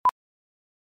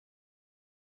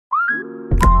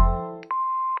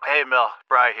Hey, Mel,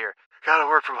 Bri here. Gotta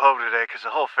work from home today because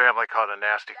the whole family caught a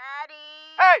nasty... Daddy!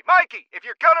 Hey, Mikey, if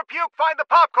you're gonna puke, find the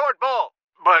popcorn bowl!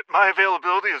 But my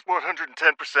availability is 110%.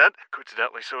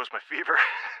 Coincidentally, so is my fever.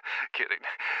 Kidding.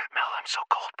 Mel, I'm so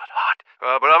cold but hot.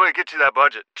 But I'm gonna get you that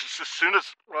budget just as soon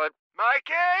as...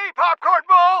 Mikey, popcorn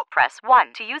bowl! Press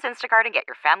 1 to use Instacart and get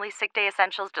your family sick day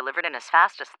essentials delivered in as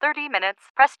fast as 30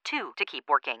 minutes. Press 2 to keep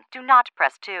working. Do not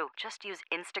press 2. Just use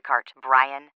Instacart,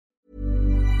 Brian.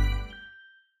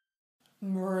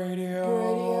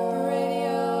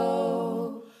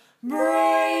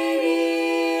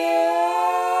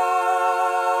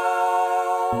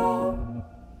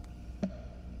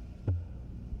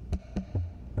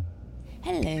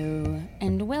 Hello,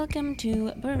 and welcome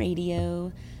to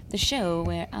Radio, the show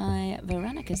where I,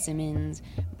 Veronica Simmons,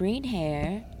 braid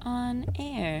hair on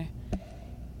air.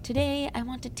 Today, I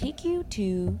want to take you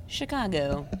to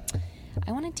Chicago.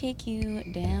 I want to take you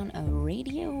down a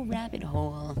radio rabbit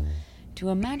hole to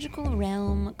a magical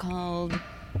realm called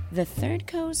the Third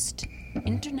Coast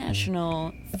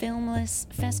International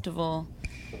Filmless Festival.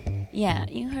 Yeah,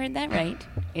 you heard that right.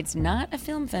 It's not a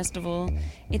film festival,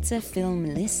 it's a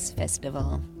filmless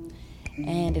festival.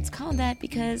 And it's called that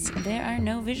because there are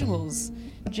no visuals,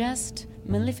 just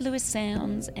mellifluous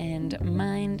sounds and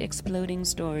mind-exploding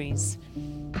stories.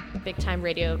 Big-time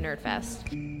radio nerd fest.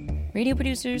 Radio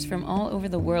producers from all over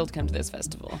the world come to this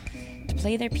festival to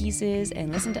play their pieces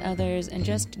and listen to others and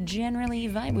just generally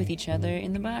vibe with each other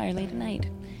in the bar late at night.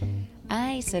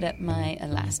 I set up my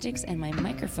elastics and my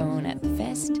microphone at the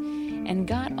fest and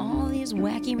got all these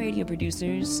wacky radio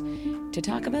producers to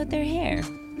talk about their hair.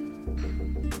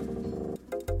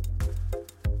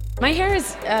 My hair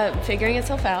is figuring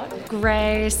itself out.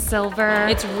 Gray, silver.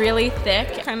 It's really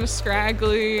thick. Kind of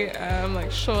scraggly,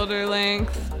 like shoulder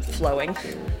length. Flowing.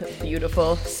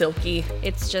 Beautiful, silky.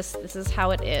 It's just, this is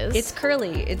how it is. It's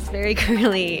curly. It's very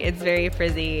curly. It's very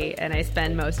frizzy. And I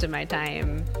spend most of my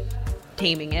time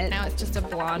taming it. Now it's just a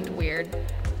blonde, weird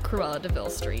Cruella de Vil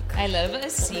streak. I love a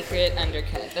secret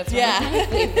undercut. That's one of my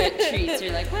favorite treats.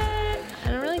 You're like, what?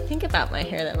 I don't really think about my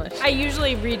hair that much. I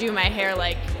usually redo my hair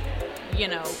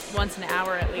once an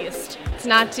hour at least. It's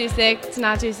not too thick. It's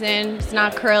not too thin. It's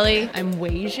not curly. I'm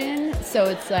Asian, so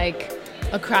it's like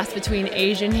a cross between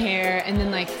Asian hair and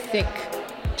then like thick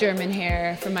German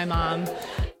hair from my mom.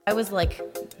 I was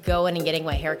going and getting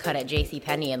my hair cut at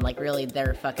JCPenney and really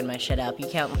they're fucking my shit up. You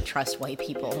can't trust white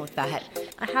people with that.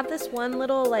 I have this one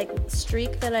little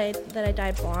streak that I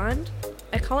dyed blonde.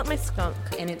 I call it my skunk.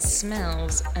 And it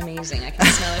smells amazing. I can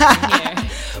smell it from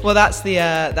here. Well, that's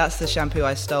the shampoo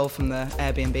I stole from the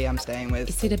Airbnb I'm staying with.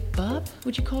 Is it a bub?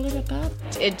 Would you call it a bub?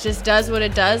 It just does what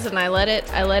it does, and I let it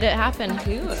happen.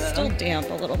 Cool. It's still damp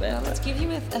a little bit. Well, let's give you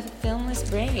a filmless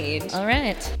braid. All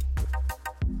right.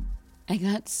 I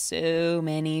got so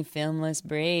many filmless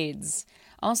braids.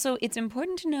 Also, it's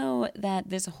important to know that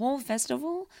this whole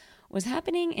festival was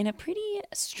happening in a pretty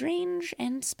strange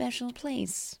and special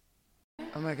place.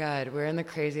 Oh my God, we're in the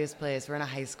craziest place. We're in a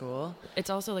high school. It's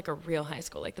also like a real high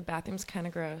school. Like the bathroom's kind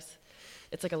of gross.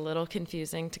 It's a little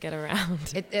confusing to get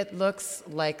around. It looks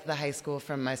like the high school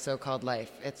from my so-called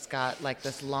life. It's got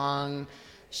this long,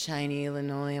 shiny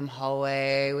linoleum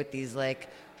hallway with these like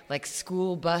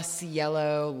school bus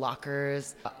yellow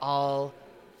lockers, all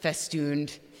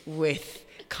festooned with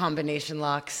combination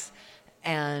locks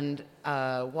and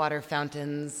water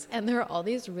fountains. And there are all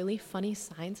these really funny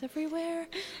signs everywhere.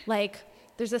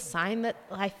 There's a sign that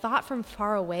I thought from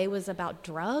far away was about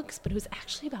drugs, but it was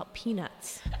actually about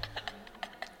peanuts.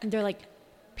 And they're like,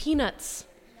 peanuts,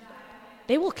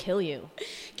 they will kill you.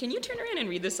 Can you turn around and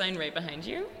read the sign right behind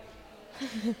you?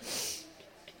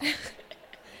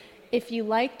 If you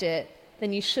liked it,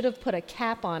 then you should have put a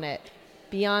cap on it.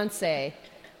 Beyonce.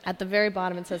 At the very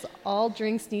bottom, it says, all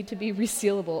drinks need to be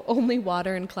resealable. Only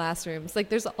water in classrooms.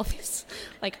 There's all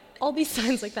these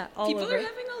signs like that all People over. People are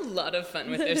having a lot of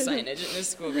fun with their signage in this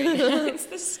school right now. It's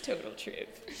the total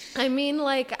truth. I mean,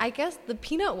 I guess the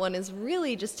peanut one is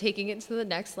really just taking it to the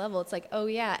next level. It's oh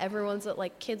yeah, everyone's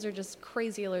kids are just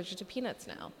crazy allergic to peanuts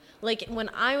now. When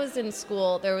I was in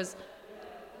school, there was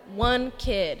one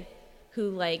kid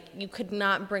who you could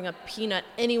not bring a peanut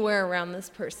anywhere around this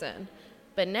person.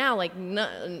 But now,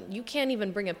 you can't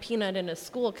even bring a peanut into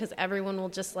school because everyone will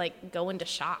just, go into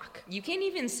shock. You can't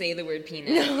even say the word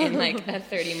peanut in, a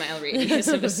 30-mile radius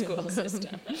of a school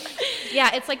system.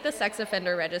 Yeah, it's like the sex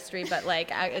offender registry, but,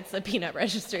 it's the peanut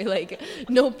registry.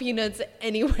 No peanuts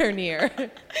anywhere near.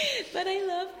 But I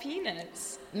love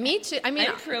peanuts. Me too. I mean,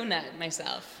 I'm pro-nut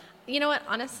myself. You know what?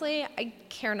 Honestly, I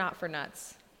care not for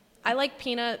nuts. I like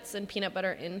peanuts and peanut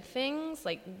butter in things,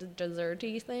 like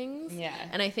desserty things. Yeah.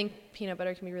 And I think peanut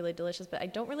butter can be really delicious, but I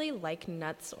don't really like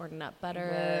nuts or nut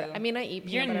butter. Whoa. I mean, I eat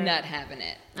peanut butter. You're not having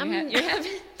it.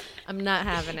 I'm not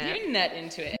having it. You're nut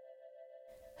into it.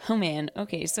 Oh man,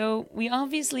 okay, so we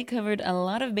obviously covered a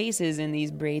lot of bases in these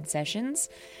braid sessions.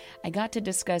 I got to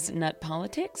discuss nut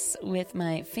politics with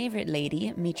my favorite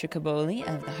lady, Mitra Kaboli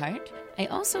of The Heart. I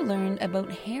also learned about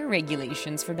hair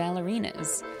regulations for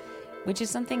ballerinas, which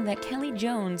is something that Kelly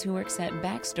Jones, who works at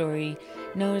Backstory,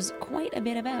 knows quite a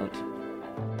bit about.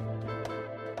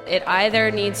 It either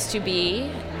needs to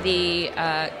be the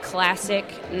classic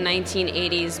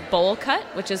 1980s bowl cut,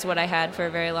 which is what I had for a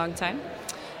very long time,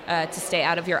 to stay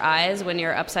out of your eyes when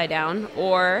you're upside down,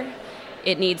 or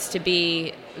it needs to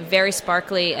be very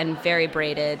sparkly and very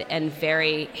braided and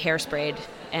very hairsprayed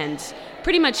and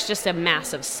pretty much just a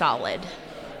massive solid.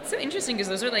 It's so interesting because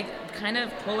those are like kind of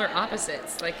polar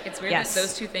opposites. Like it's weird Yes. that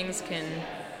those two things can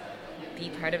be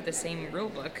part of the same rule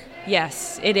book.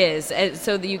 Yes, it is.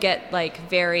 So you get like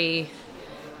very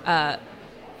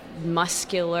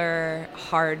muscular,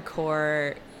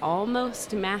 hardcore,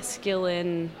 almost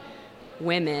masculine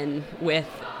women with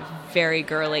very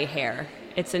girly hair.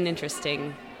 It's an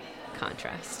interesting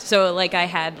contrast. So like I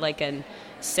had like a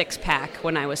 6-pack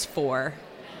when I was 4.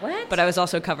 What? But I was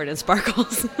also covered in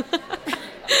sparkles.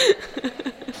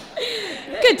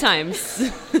 Good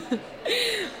times.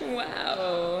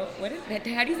 Wow. What is that?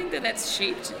 How do you think that that's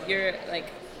shaped your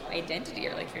like identity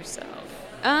or like yourself?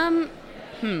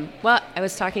 Well, I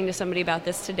was talking to somebody about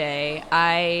this today.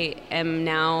 I am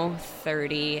now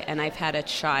 30 and I've had a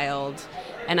child,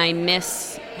 and I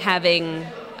miss having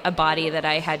a body that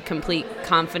I had complete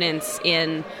confidence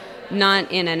in,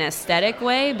 not in an aesthetic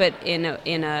way, but in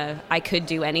a I could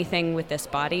do anything with this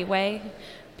body way,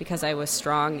 because I was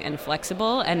strong and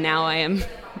flexible, and now I am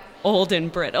old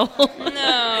and brittle.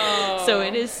 No. So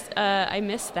it is, I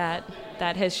miss that.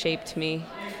 That has shaped me.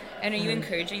 And are you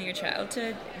encouraging your child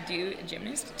to do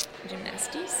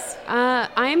gymnastics?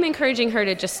 I'm encouraging her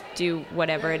to just do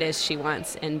whatever it is she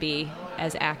wants and be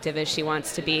as active as she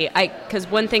wants to be. Because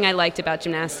one thing I liked about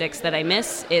gymnastics that I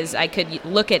miss is I could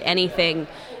look at anything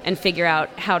and figure out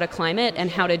how to climb it and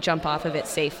how to jump off of it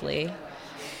safely.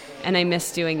 And I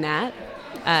miss doing that.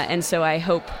 And so I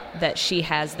hope that she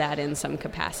has that in some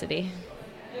capacity.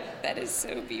 That is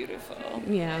so beautiful.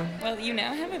 Yeah. Well, you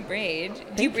now have a braid.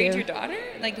 Do you braid your daughter?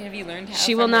 Like, have you learned how?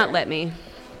 She will not let me.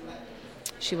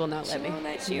 She will not let me. She won't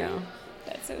let you. No.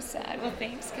 That's so sad. Well,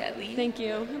 thanks, Kelly. Thank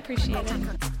you. Appreciate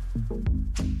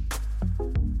it.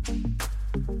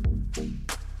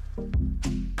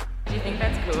 Do you think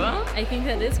that's cool? I think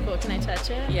that is cool. Can I touch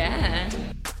it? Yeah.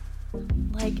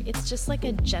 Like, it's just like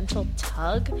a gentle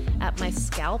tug at my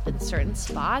scalp in certain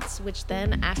spots, which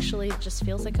then actually just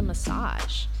feels like a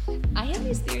massage. I have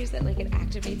these theories that like it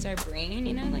activates our brain,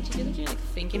 you know, like do you feel like you're like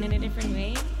thinking in a different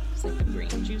way? It's like the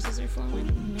brain juices are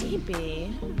flowing.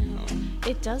 Maybe. I don't know.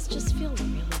 It does just feel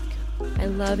really good. I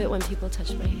love it when people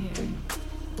touch my hair.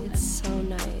 It's so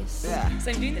nice. Yeah.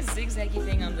 So I'm doing this zigzaggy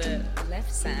thing on the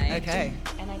left side. Okay.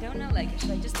 And I don't know, like, should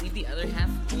I just leave the other half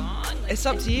long? Like, It's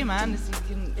up to you, man. You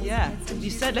can, yeah. it's You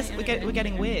said we're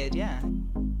getting weird, yeah.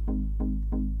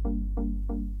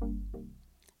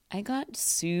 I got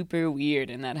super weird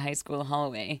in that high school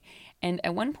hallway, and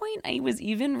at one point I was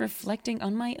even reflecting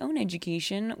on my own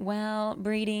education while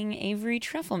braiding Avery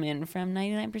Truffleman from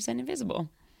 99% Invisible.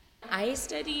 I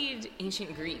studied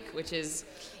ancient Greek, which is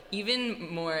even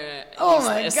more Oh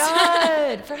my useless.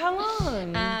 God! For how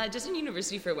long? Just in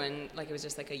university for one, like it was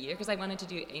just like a year, because I wanted to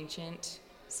do ancient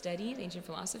studies, ancient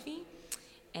philosophy,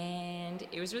 and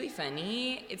it was really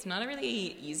funny. It's not a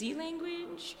really easy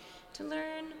language to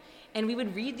learn, and we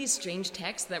would read these strange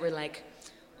texts that were like,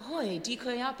 "Hoi,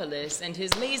 Dikoiopoulos and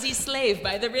his lazy slave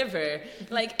by the river."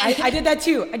 Like, I did that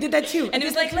too. and it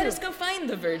was like, "Let us go find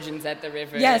the virgins at the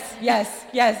river." Yes.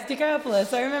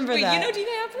 Dikoiopoulos. I remember Wait, that. you know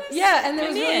Dikoiopoulos? Yeah, and it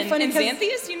was Man, really funny and 'cause-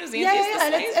 Xanthias, you know Xanthias Yeah,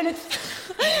 the and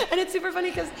slave? it's super funny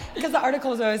because the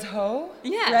article was always ho.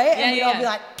 Yeah, Right? yeah, And we'd yeah, all yeah. be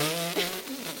like,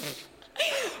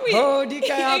 Wait, ho,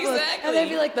 Dikoiopoulos. exactly. And they'd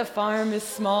be like, the farm is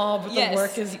small, but Yes. the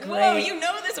work is great. Whoa, you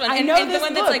know this one. I and, know and this the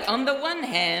one book. that's like on the one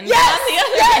hand, Yes, on the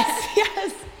other hand.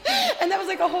 yes. And that was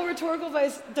like a whole rhetorical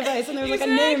device, and there was like a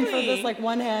name for this like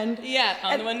one hand. Yeah,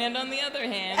 on And- the one hand, on the other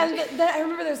hand. And then I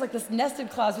remember there's like this nested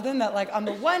clause within that, like on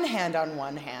the one hand,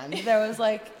 there was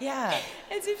like, yeah,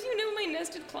 As if you know my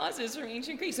nested clauses for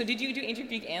ancient Greek. So did you do ancient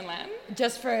Greek and Latin?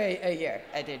 just for a year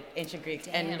I did ancient Greek,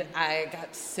 and Damn. I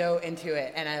got so into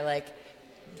it, and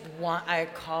I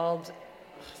called.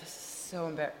 Oh, this is so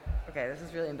embarrassing. Okay, this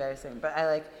is really embarrassing, but I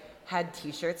like had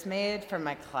T-shirts made for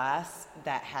my class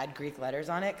that had Greek letters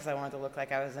on it because I wanted to look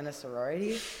like I was in a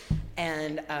sorority.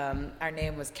 And our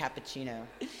name was Cappuccino.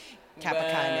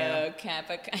 Cappuccino. Whoa,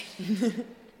 Cappuccino.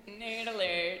 Nerd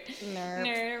alert.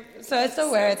 Nerd. So I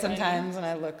still wear it sometimes when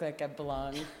I look like I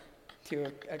belong to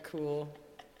a cool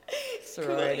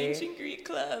sorority. Cool ancient Greek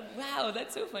club. Wow,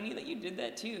 that's so funny that you did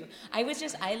that too. I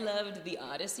loved the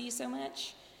Odyssey so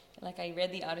much. Like I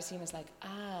read the Odyssey and was like,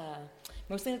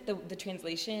 mostly like the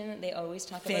translation, they always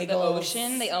talk about the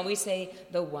ocean. They always say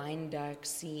the wine dark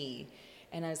sea.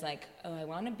 And I was like, oh, I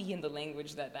want to be in the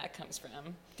language that comes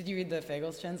from. Did you read the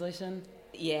Fagles translation?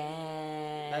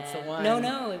 Yeah. That's the one.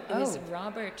 No, it was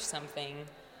Robert something.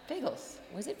 Fagles.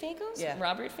 Was it Fagles? Yeah.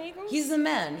 Robert Fagles? He's the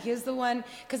man. He's the one.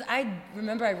 Because I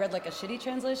remember I read like a shitty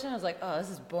translation. I was like, oh, this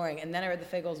is boring. And then I read the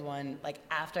Fagles one, like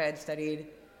after I had studied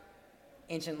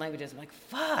ancient languages. I'm like,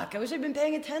 fuck, I wish I'd been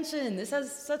paying attention. This has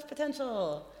such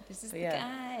potential. This is the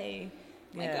guy.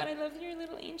 My God, I love your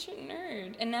little ancient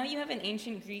nerd. And now you have an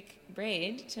ancient Greek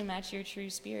braid to match your true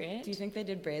spirit. Do you think they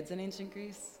did braids in ancient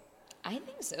Greece? I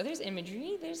think so. There's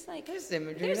imagery. There's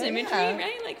imagery, yeah.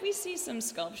 right? Like we see some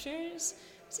sculptures.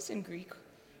 We see some Greek,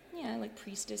 like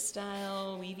priestess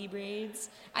style weavy braids.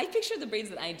 I picture the braids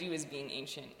that I do as being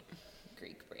ancient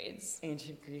Greek braids.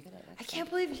 Ancient Greek. I can't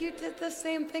believe you did the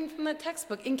same thing from the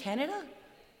textbook in Canada.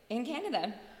 In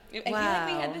Canada. I feel Wow.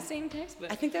 like we had the same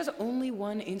textbook. I think there's only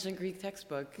one ancient Greek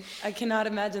textbook. I cannot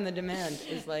imagine the demand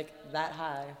is like that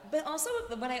high. But also,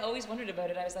 what I always wondered about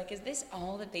it, I was like, is this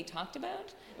all that they talked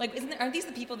about? Like, aren't these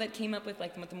the people that came up with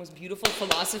like the most beautiful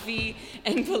philosophy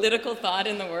and political thought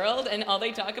in the world, and all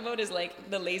they talk about is like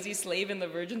the lazy slave and the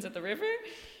virgins at the river?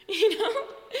 You know,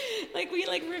 like we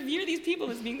like revere these people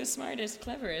as being the smartest,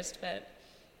 cleverest, but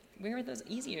where are those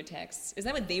easier texts? Is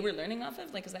that what they were learning off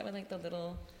of? Like, is that what like the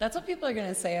little... That's what people are going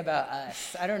to say about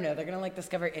us. I don't know. They're going to like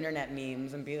discover internet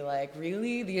memes and be like,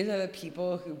 really? These are the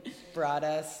people who brought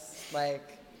us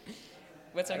like...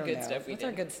 What's our good stuff we What's did?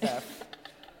 our good stuff?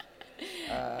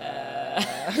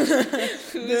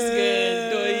 Who's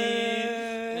good?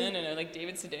 No, like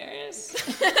David Sedaris?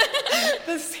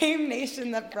 The same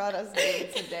nation that brought us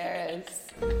David Sedaris.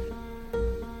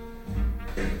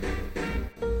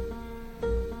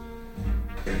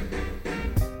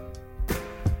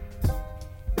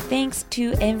 Thanks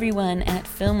to everyone at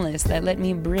Filmless that let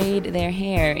me braid their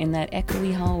hair in that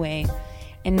echoey hallway.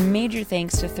 And major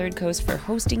thanks to Third Coast for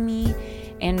hosting me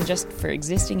and just for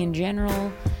existing in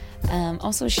general.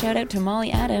 Also, shout out to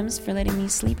Molly Adams for letting me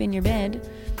sleep in your bed.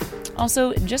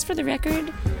 Also, just for the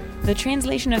record, the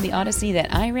translation of the Odyssey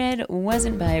that I read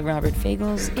wasn't by Robert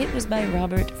Fagles, it was by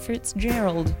Robert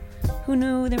Fitzgerald. Who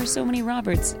knew there were so many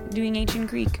Roberts doing ancient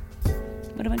Greek?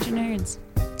 What a bunch of nerds.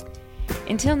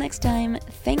 Until next time,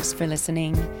 thanks for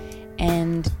listening,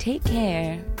 and take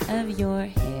care of your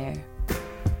hair.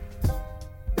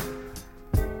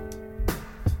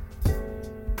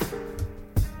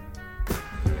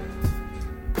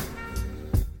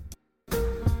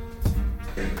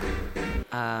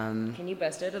 Can you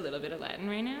bust out a little bit of Latin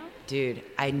right now? Dude,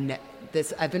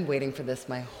 I've been waiting for this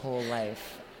my whole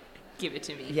life. Give it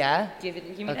to me. Yeah? Give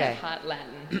me Okay. that hot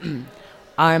Latin.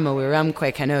 Armo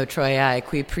virumque cano Troiae,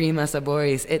 qui prima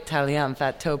saboris Italiam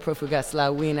fatto profugas la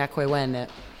vinaque vene.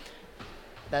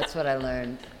 That's what I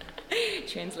learned.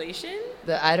 Translation?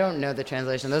 I don't know the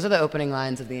translation. Those are the opening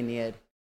lines of the Aeneid.